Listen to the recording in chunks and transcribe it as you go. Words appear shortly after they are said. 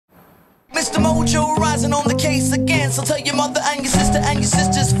Mr. Mojo rising on the case again. So tell your mother and your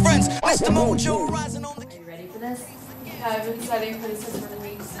sister's friends. Mr. Mojo rising on the case. Are you ready for this? Yeah, I've been studying for this for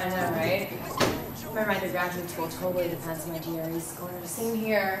weeks. I know, right? My mind of graduate school totally depends on my GRE scores. Same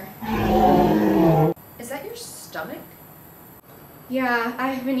here. Is that your stomach? Yeah, I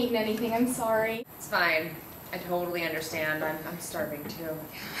haven't eaten anything. I'm sorry. It's fine. I totally understand. I'm starving too.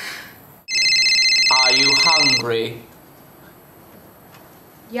 Are you hungry?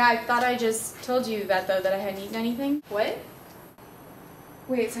 Yeah, I thought I just told you that though, that I hadn't eaten anything. What?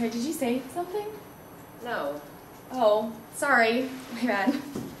 Wait, sorry, did you say something? No. Oh, sorry. My bad.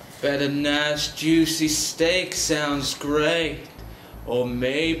 Bet a nice juicy steak sounds great. Or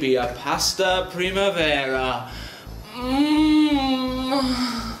maybe a pasta primavera.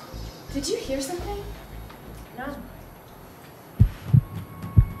 Mmm. Did you hear something? No.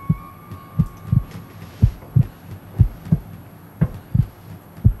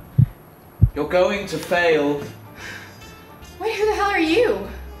 You're going to fail. Wait, who the hell are you?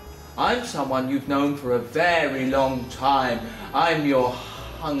 I'm someone you've known for a very long time. I'm your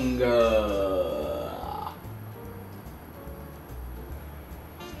hunger.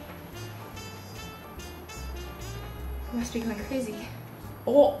 You must be going crazy.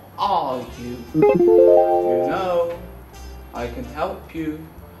 Or are you? You know, I can help you.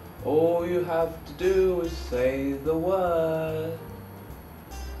 All you have to do is say the word.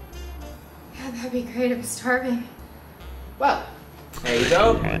 Yeah, that'd be great. I'm starving. Well, there you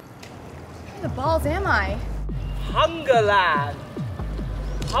go. Where the balls am I? Hungerland.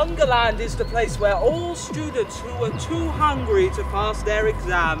 Hungerland is the place where all students who are too hungry to pass their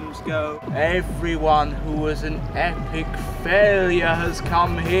exams go. Everyone who was an epic failure has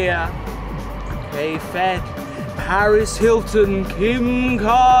come here. They fed Paris Hilton, Kim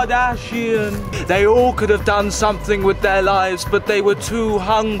Kardashian. They all could have done something with their lives, but they were too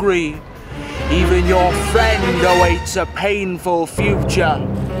hungry. Even your friend awaits a painful future.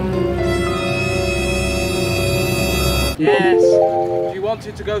 Yes, she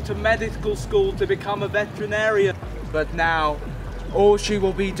wanted to go to medical school to become a veterinarian. But now, all she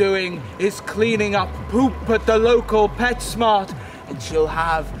will be doing is cleaning up poop at the local PetSmart. And she'll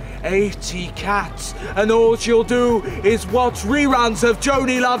have 80 cats. And all she'll do is watch reruns of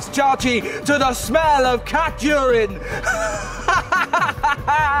Joni Loves Chachi to the smell of cat urine.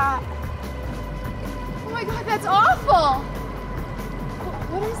 Oh my god, that's awful!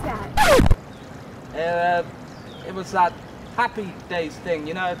 What is that? It was that Happy Days thing,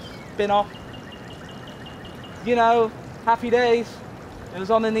 you know, spin-off. You know, Happy Days. It was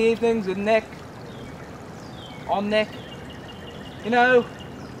on in the evenings with Nick. On Nick. You know,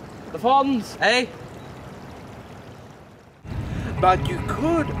 the Fonz, eh? But you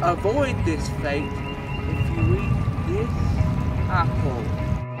could avoid this fate if you eat this apple.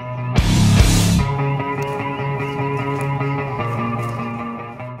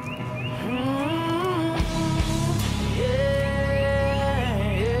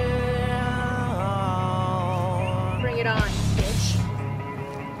 Bring it on, bitch.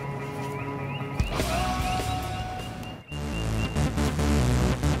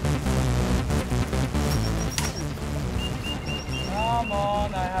 Come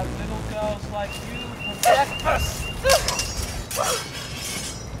on, I have little girls like you for breakfast.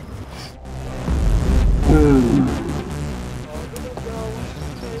 Little girl wants to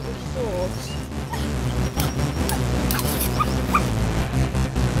play with swords.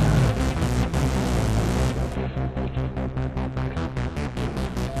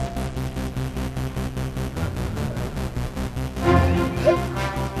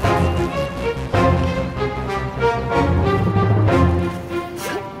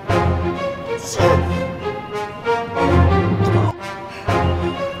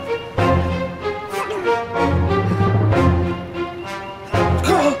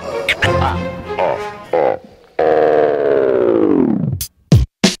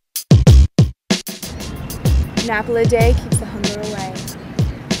 An apple a day keeps the hunger away.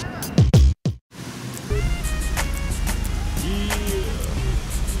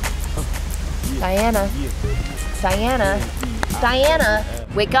 Diana,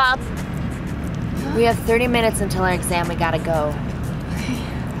 wake up. We have 30 minutes until our exam. We gotta go. Okay.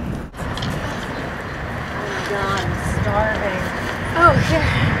 Oh my god, I'm starving. Oh, here.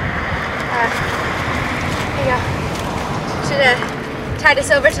 Here you go. Should have tied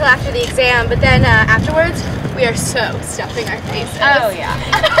us over till after the exam, but then afterwards, we are so stuffing our faces. Oh yeah.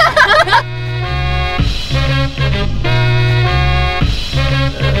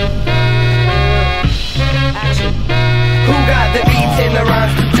 Action. Who got the beats and the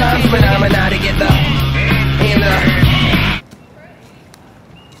rhymes? 2 times phenomena to get the in the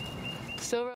So